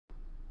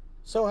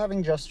So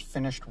having just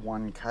finished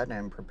one cut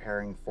and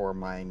preparing for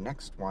my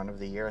next one of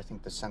the year, I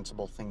think the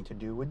sensible thing to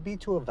do would be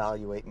to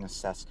evaluate and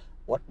assess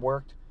what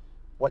worked,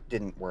 what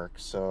didn't work.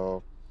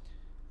 So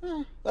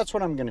that's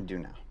what I'm going to do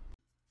now.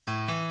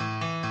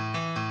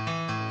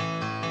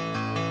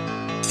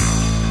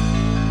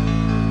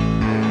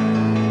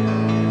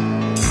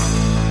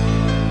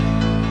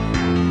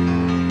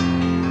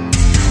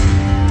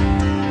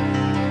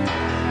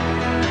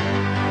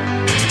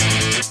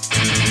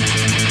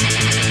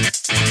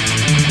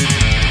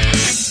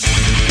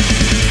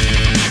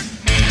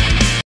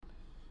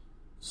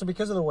 So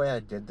because of the way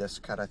I did this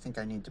cut, I think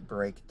I need to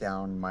break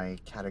down my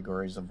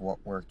categories of what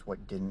worked,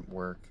 what didn't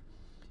work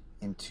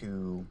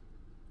into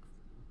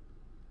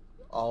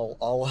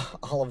all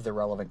of the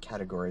relevant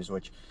categories,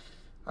 which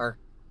are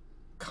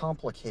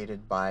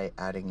complicated by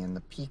adding in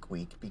the peak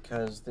week,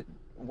 because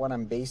what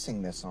I'm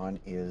basing this on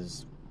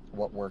is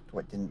what worked,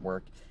 what didn't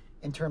work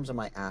in terms of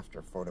my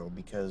after photo,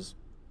 because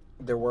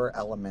there were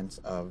elements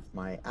of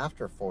my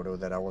after photo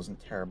that I wasn't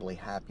terribly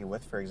happy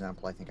with. For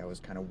example, I think I was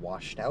kind of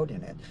washed out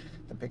in it.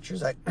 The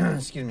pictures I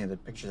the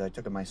pictures I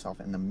took of myself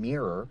in the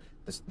mirror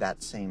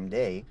that same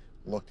day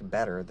looked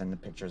better than the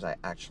pictures I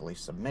actually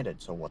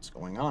submitted. So what's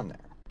going on there?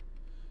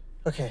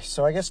 Okay,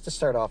 so I guess to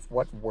start off,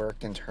 what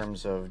worked in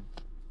terms of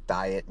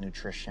diet,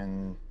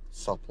 nutrition,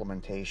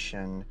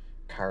 supplementation,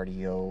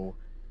 cardio,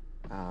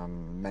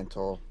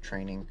 mental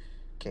training.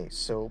 Okay,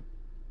 so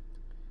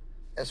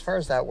as far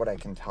as that, what I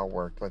can tell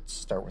worked, let's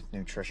start with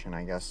nutrition,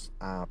 I guess.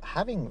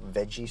 Having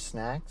veggie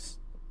snacks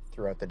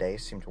throughout the day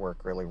seemed to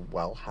work really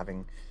well. I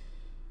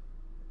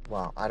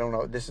don't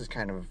know, this is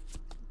kind of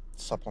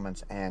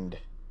supplements and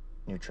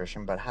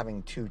nutrition, but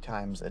having 2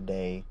 times a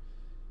day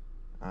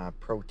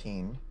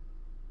protein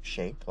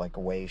shake, like a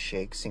whey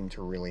shake, seemed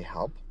to really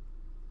help.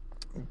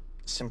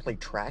 Simply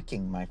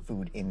tracking my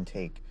food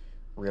intake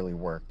really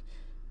worked,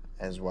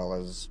 as well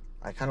as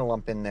I kind of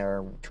lump in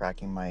there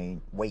tracking my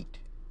weight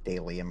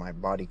daily and my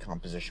body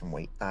composition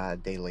weight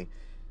daily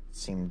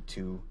seemed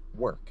to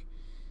work.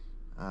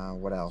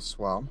 What else?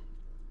 Well,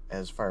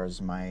 as far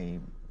as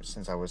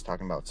since I was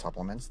talking about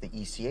supplements, the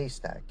ECA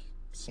stack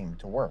seemed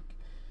to work.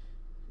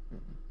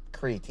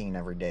 Creatine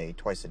every day,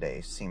 twice a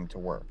day, seemed to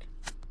work.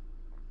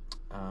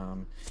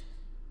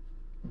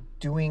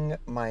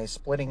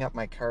 Splitting up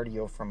my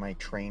cardio from my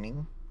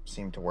training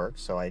seemed to work.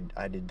 So I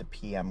did the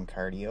PM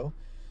cardio.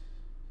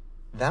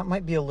 That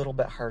might be a little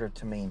bit harder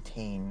to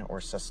maintain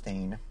or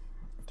sustain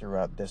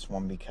throughout this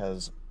one,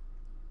 because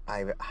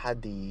I've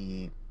had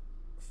the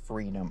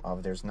freedom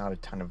of there's not a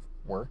ton of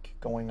work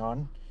going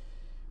on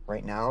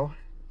right now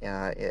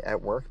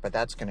at work, but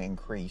that's going to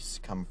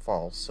increase come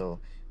fall. So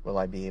will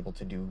I be able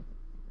to do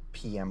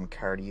PM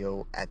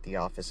cardio at the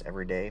office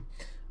every day?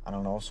 I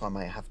don't know, so I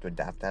might have to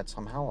adapt that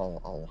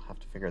somehow. I'll have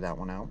to figure that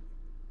one out.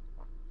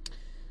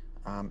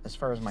 As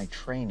far as my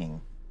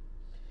training,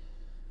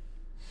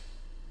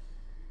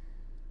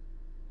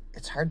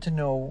 it's hard to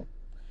know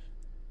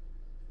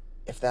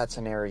if that's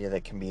an area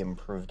that can be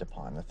improved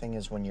upon. The thing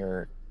is, when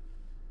you're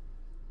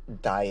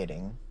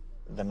dieting,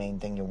 the main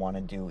thing you want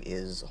to do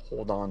is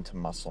hold on to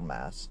muscle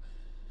mass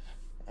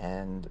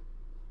and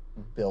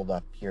build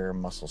up your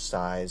muscle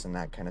size and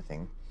that kind of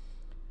thing.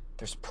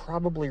 There's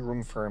probably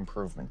room for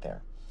improvement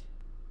there.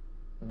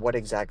 What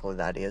exactly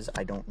that is,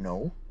 I don't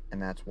know,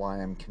 and that's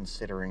why I'm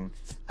considering,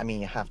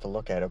 you have to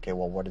look at, okay,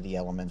 well, what are the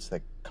elements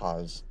that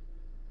cause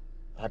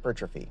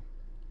hypertrophy?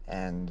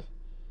 And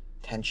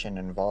tension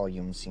and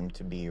volume seem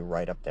to be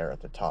right up there at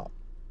the top.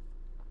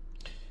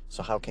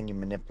 So how can you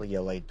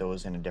manipulate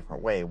those in a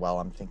different way? Well,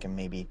 I'm thinking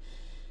maybe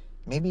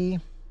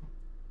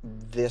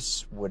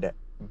this would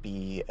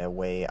be a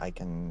way I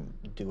can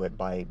do it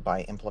by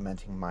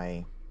implementing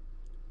my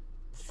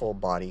full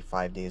body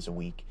 5 days a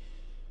week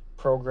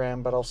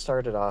program, but I'll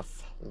start it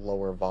off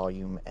lower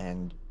volume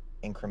and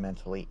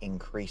incrementally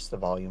increase the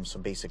volume. So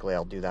basically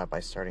I'll do that by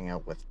starting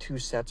out with 2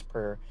 sets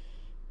per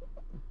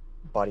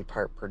body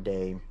part per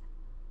day,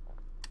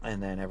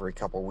 and then every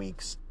couple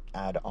weeks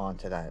add on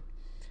to that.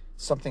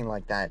 Something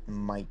like that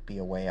might be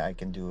a way I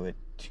can do it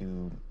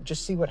to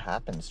just see what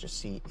happens, just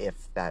see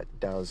if that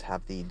does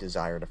have the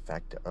desired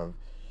effect of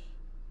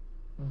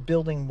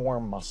building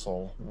more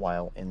muscle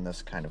while in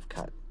this kind of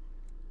cut.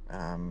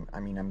 I'm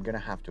going to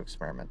have to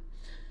experiment.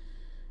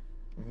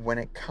 When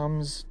it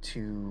comes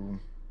to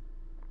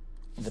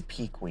the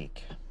peak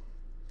week,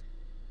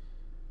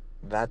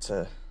 that's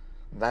a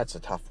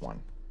tough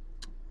one.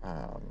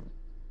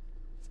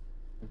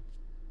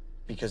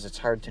 Because it's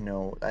hard to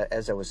know,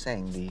 as I was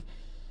saying, the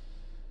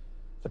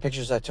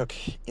pictures I took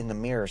in the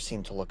mirror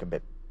seem to look a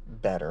bit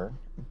better,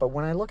 but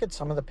when I look at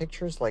some of the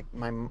pictures, like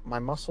my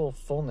muscle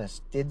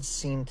fullness did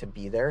seem to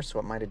be there, so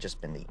it might have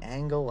just been the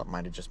angle, it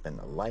might have just been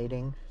the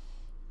lighting.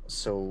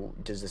 So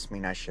does this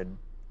mean I should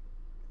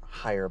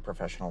hire a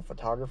professional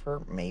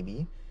photographer?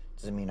 Maybe.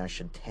 Does it mean I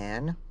should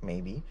tan?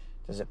 Maybe.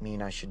 Does it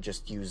mean I should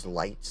just use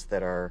lights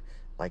that are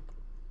like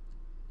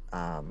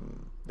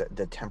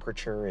the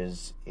temperature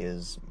is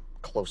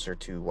closer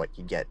to what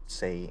you get,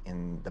 say,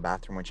 in the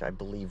bathroom, which I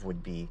believe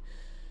would be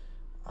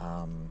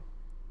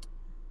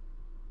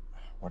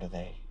what are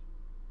they?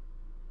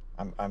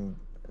 I'm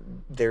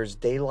there's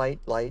daylight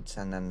lights,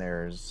 and then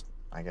there's,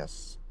 I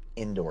guess,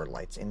 indoor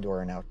lights,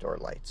 indoor and outdoor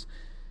lights.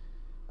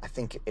 I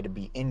think it'd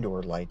be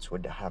indoor lights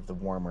would have the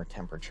warmer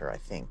temperature, I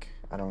think.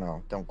 I don't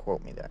know, don't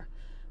quote me there.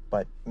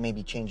 But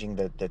maybe changing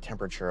the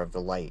temperature of the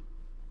light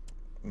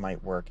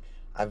might work.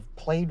 I've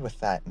played with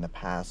that in the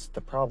past.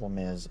 The problem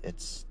is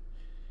it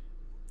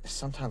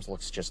sometimes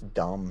looks just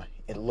dumb.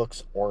 It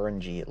looks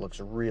orangey. It looks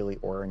really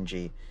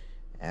orangey.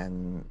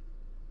 And,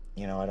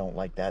 I don't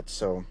like that.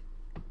 So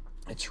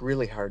it's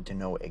really hard to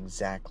know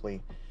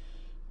exactly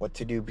what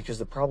to do, because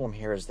the problem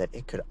here is that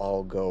it could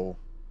all go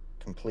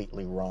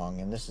completely wrong.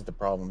 And this is the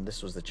problem.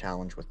 This was the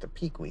challenge with the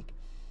peak week.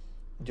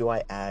 Do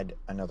I add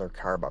another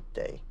carb up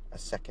day, a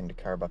second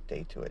carb up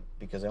day to it?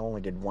 Because I only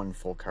did one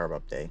full carb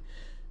up day.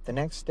 The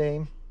next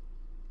day,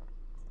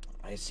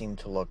 I seem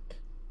to look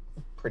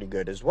pretty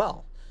good as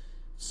well.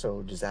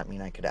 So does that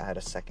mean I could add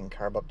a second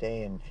carb up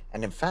day?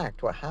 And in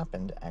fact, what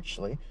happened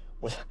actually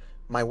was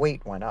my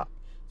weight went up.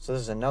 So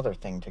this is another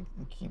thing to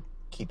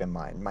keep in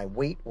mind. My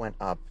weight went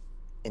up.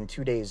 In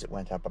 2 days, it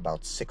went up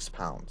about 6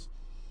 pounds.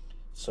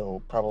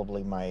 So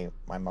probably my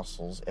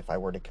muscles, if I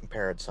were to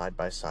compare it side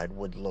by side,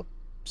 would look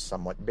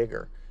somewhat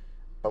bigger.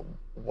 But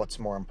what's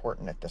more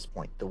important at this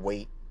point? The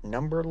weight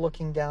number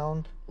looking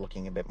down,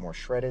 looking a bit more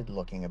shredded,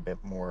 looking a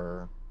bit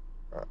more,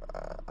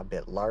 a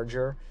bit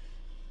larger.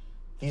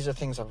 These are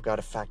things I've got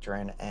to factor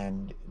in,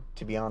 and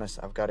to be honest,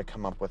 I've got to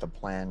come up with a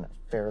plan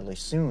fairly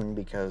soon,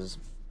 because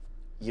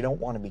you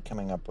don't want to be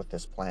coming up with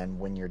this plan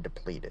when you're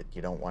depleted.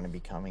 You don't want to be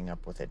coming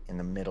up with it in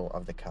the middle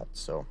of the cut.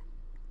 So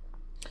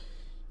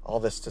all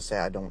this to say,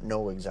 I don't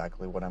know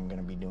exactly what I'm going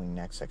to be doing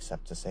next,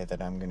 except to say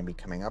that I'm going to be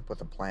coming up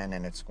with a plan,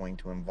 and it's going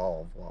to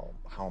involve, well,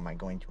 how am I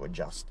going to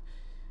adjust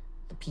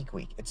the peak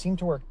week? It seemed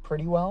to work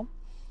pretty well.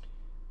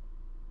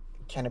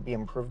 Can it be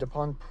improved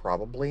upon?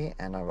 Probably,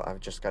 and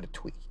I've just got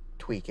to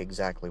tweak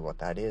exactly what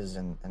that is.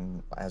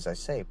 And as I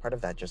say, part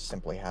of that just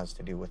simply has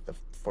to do with the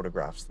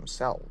photographs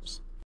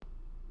themselves.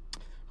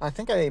 I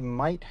think I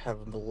might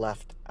have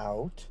left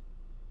out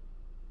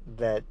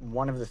that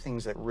one of the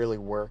things that really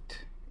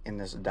worked in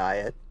this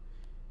diet,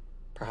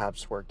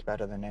 perhaps worked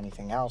better than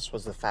anything else,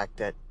 was the fact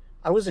that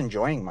I was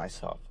enjoying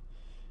myself.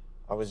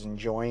 I was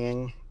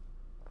enjoying,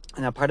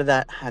 and a part of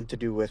that had to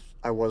do with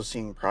I was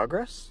seeing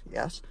progress,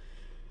 yes,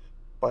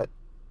 but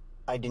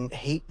I didn't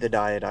hate the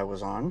diet I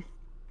was on.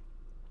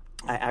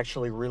 I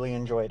actually really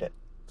enjoyed it.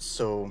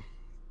 So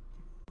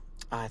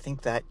I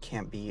think that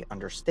can't be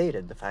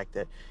understated, the fact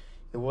that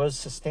it was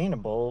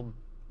sustainable.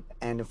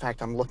 And in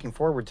fact, I'm looking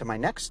forward to my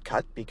next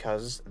cut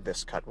because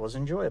this cut was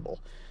enjoyable.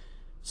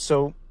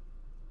 So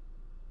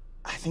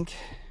I think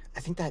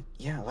that,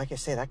 yeah, like I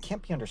say, that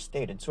can't be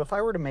understated. So if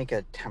I were to make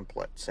a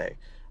template, say,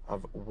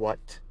 of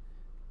what,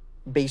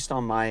 based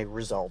on my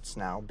results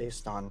now,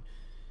 based on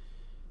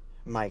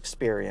my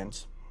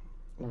experience,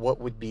 what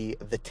would be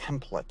the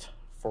template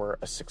for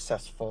a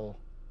successful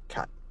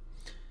cut?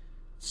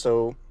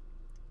 So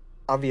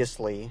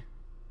obviously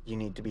you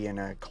need to be in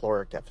a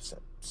caloric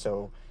deficit.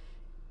 So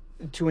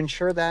to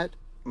ensure that,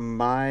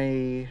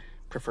 my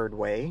preferred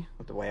way,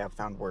 the way I've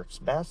found works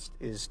best,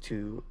 is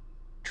to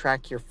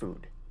track your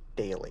food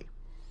daily.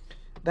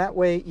 That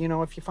way,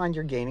 if you find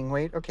you're gaining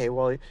weight, okay,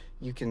 well,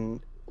 you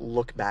can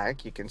look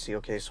back, you can see,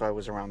 okay, so I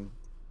was around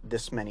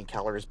this many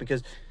calories,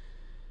 because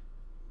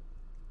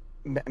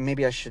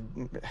maybe I should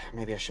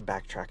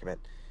backtrack a bit.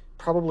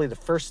 Probably the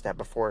first step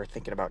before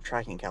thinking about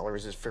tracking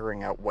calories is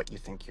figuring out what you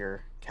think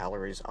your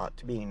calories ought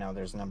to be. Now,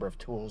 there's a number of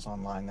tools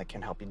online that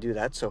can help you do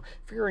that. So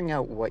figuring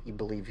out what you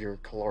believe your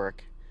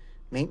caloric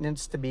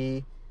maintenance to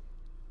be,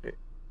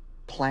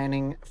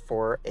 planning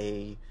for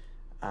a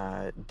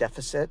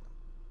deficit.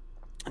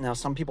 Now,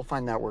 some people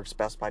find that works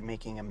best by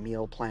making a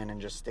meal plan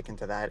and just sticking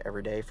to that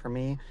every day. For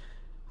me,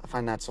 I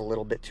find that's a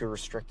little bit too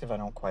restrictive. I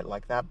don't quite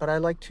like that, but I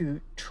like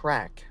to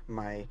track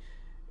my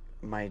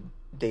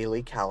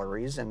daily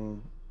calories,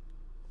 and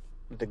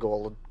the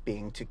goal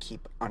being to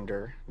keep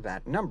under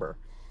that number.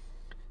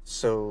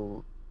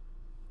 So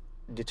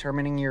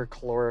determining your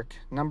caloric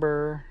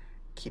number,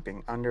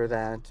 keeping under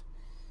that,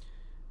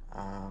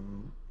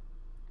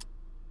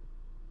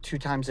 2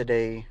 times a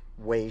day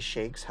whey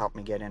shakes help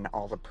me get in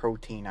all the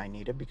protein I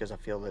needed, because I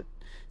feel that,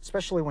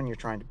 especially when you're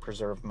trying to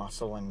preserve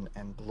muscle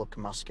and look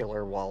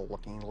muscular while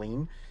looking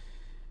lean,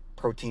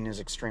 protein is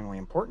extremely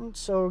important.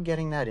 So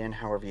getting that in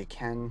however you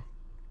can,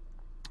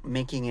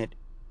 making it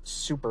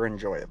super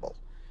enjoyable,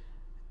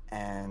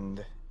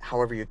 and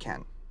however you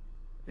can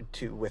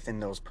to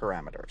within those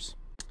parameters.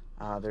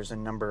 There's a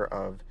number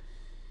of,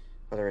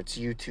 whether it's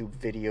YouTube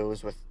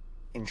videos with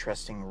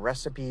interesting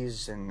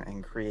recipes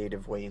and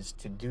creative ways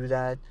to do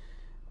that,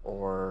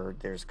 or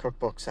there's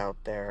cookbooks out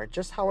there,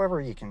 just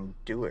however you can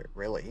do it,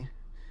 really.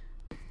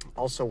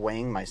 Also,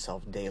 weighing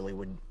myself daily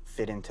would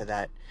fit into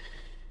that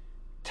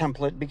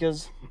template,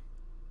 because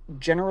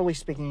generally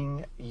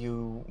speaking,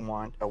 you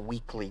want a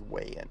weekly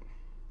weigh-in.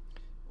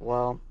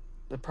 Well,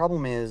 the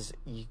problem is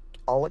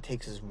all it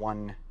takes is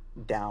one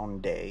down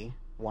day,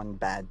 one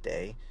bad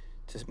day,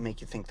 to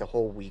make you think the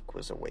whole week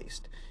was a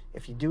waste.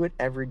 If you do it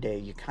every day,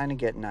 you kind of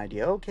get an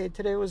idea. Okay,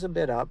 today was a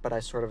bit up, but I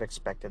sort of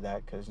expected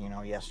that because,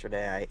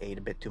 yesterday I ate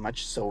a bit too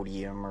much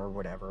sodium or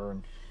whatever,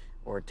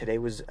 or today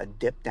was a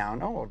dip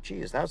down. Oh,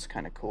 geez, that's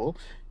kind of cool.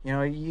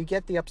 You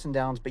get the ups and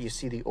downs, but you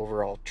see the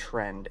overall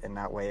trend, and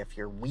that way, if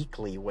your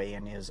weekly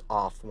weigh-in is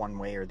off one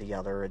way or the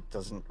other, it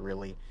doesn't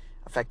really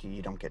affect you.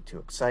 You don't get too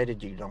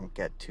excited. You don't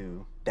get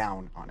too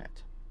down on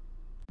it.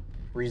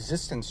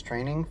 Resistance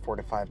training 4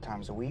 to 5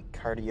 times a week,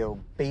 cardio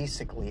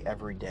basically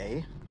every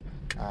day,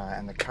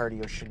 and the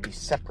cardio should be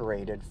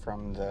separated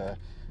from the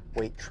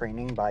weight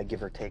training by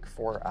give or take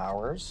 4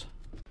 hours.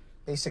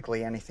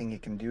 Basically anything you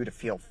can do to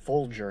feel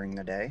full during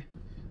the day,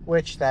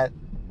 which that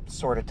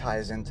sort of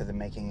ties into the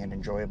making an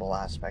enjoyable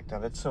aspect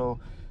of it. So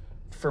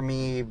for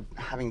me,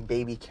 having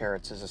baby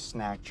carrots as a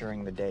snack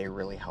during the day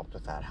really helped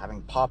with that.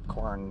 Having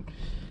popcorn,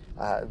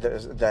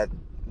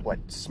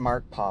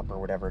 Smart Pop or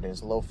whatever it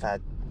is, low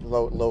fat,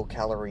 low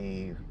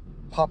calorie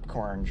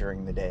popcorn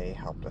during the day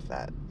helped with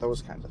that.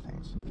 Those kinds of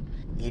things.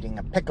 Eating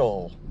a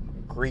pickle,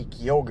 Greek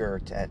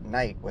yogurt at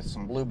night with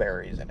some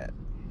blueberries in it.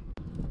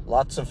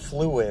 Lots of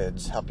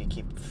fluids help you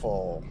keep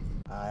full.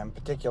 In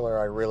particular,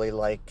 I really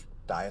like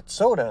diet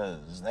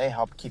sodas. They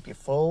help keep you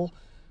full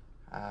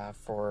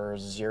for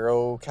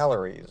 0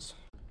 calories.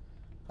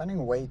 Finding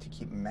a way to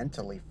keep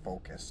mentally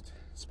focused,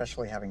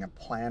 especially having a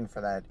plan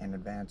for that in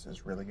advance,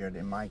 is really good.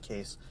 In my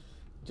case,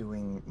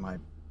 doing my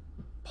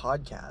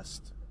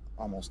podcast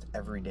almost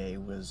every day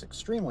was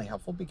extremely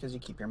helpful because you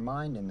keep your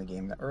mind in the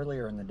game. The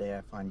earlier in the day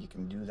I find you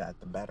can do that,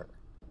 the better.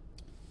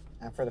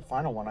 And for the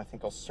final one, I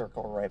think I'll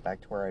circle right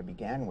back to where I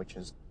began, which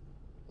is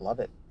love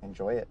it,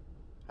 enjoy it,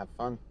 have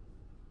fun.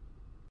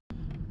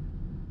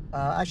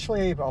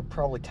 Actually, I'll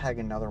probably tag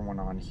another one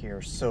on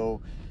here.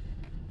 So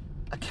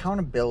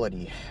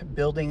accountability,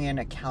 building in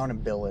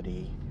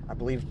accountability. I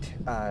believe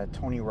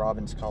Tony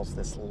Robbins calls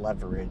this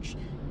leverage,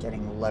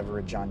 getting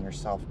leverage on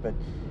yourself. But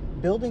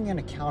building in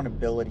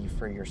accountability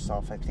for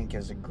yourself, I think,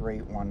 is a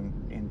great one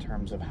in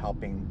terms of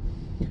helping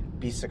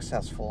be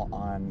successful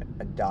on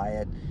a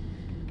diet.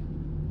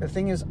 The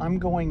thing is, I'm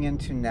going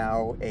into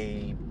now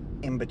a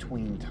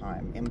in-between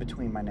time, in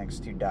between my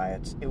next 2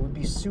 diets. It would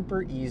be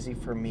super easy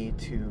for me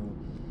to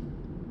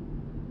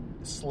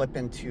slip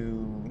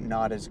into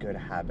not as good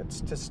habits,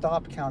 to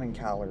stop counting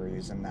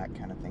calories and that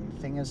kind of thing. The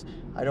thing is,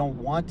 I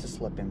don't want to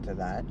slip into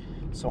that,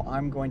 so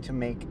I'm going to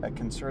make a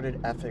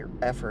concerted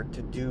effort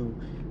to do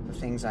the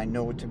things I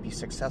know to be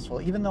successful.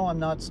 Even though I'm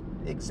not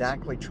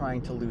exactly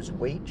trying to lose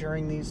weight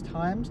during these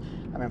times,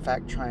 I'm in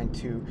fact trying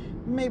to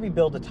maybe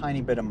build a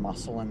tiny bit of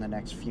muscle in the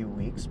next few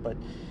weeks. But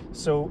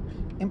so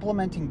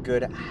implementing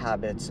good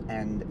habits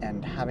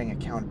and having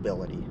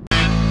accountability.